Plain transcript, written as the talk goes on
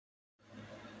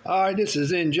All right, this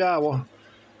is in Java,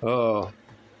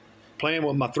 playing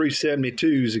with my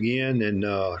 372s again, and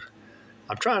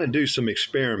I'm trying to do some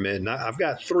experimenting. I've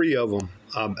got three of them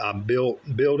I'm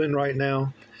building right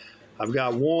now. I've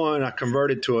got one I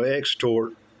converted to an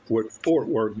X-Tort with port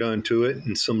work done to it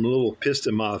and some little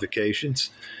piston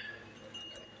modifications.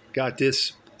 Got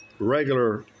this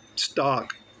regular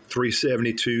stock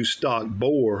 372 stock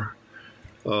bore,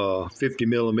 50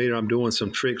 millimeter. I'm doing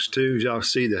some tricks too. Y'all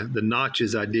see the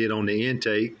notches I did on the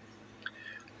intake.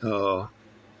 I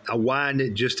widened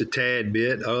it just a tad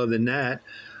bit. Other than that,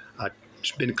 I've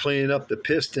been cleaning up the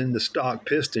piston, the stock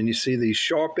piston. You see these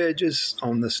sharp edges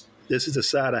on this. This is the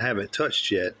side I haven't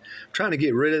touched yet. I'm trying to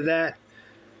get rid of that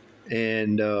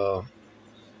and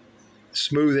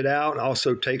smooth it out.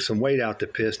 Also take some weight out the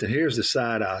piston. Here's the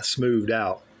side I smoothed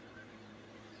out.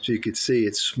 So you can see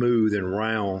it's smooth and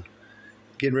round.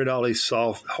 Getting rid of all these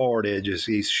soft, hard edges,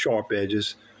 these sharp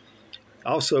edges.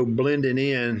 Also blending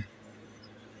in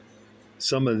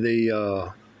some of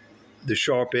the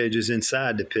sharp edges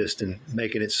inside the piston,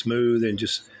 making it smooth and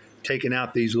just taking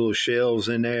out these little shells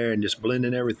in there and just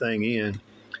blending everything in.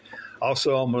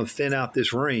 Also, I'm going to thin out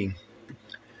this ring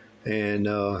and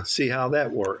see how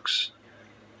that works.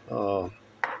 Other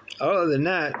than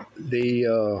that,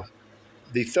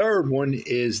 the third one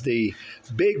is the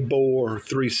big bore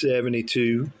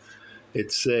 372.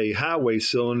 It's a highway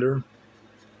cylinder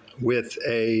with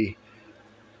a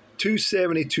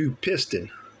 272 piston.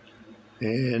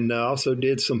 And I also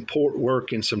did some port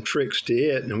work and some tricks to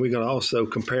it. And we're going to also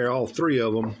compare all three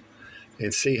of them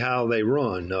and see how they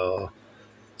run.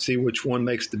 See which one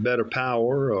makes the better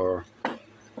power.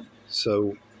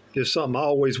 So just something I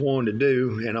always wanted to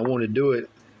do. And I want to do it,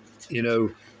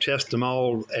 test them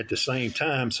all at the same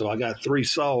time. So I got three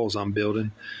saws I'm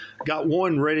building. Got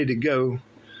one ready to go,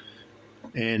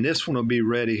 and this one will be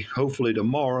ready hopefully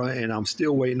tomorrow, and I'm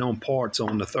still waiting on parts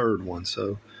on the third one.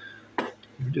 So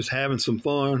we're just having some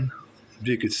fun.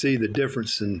 You could see the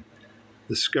difference in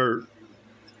the skirt.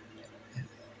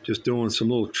 Just doing some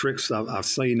little tricks I've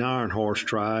seen Iron Horse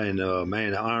try, and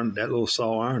man, that little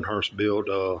saw Iron Horse built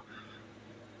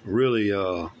really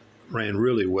ran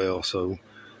really well. So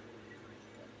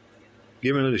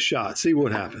giving it a shot, see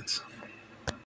what happens.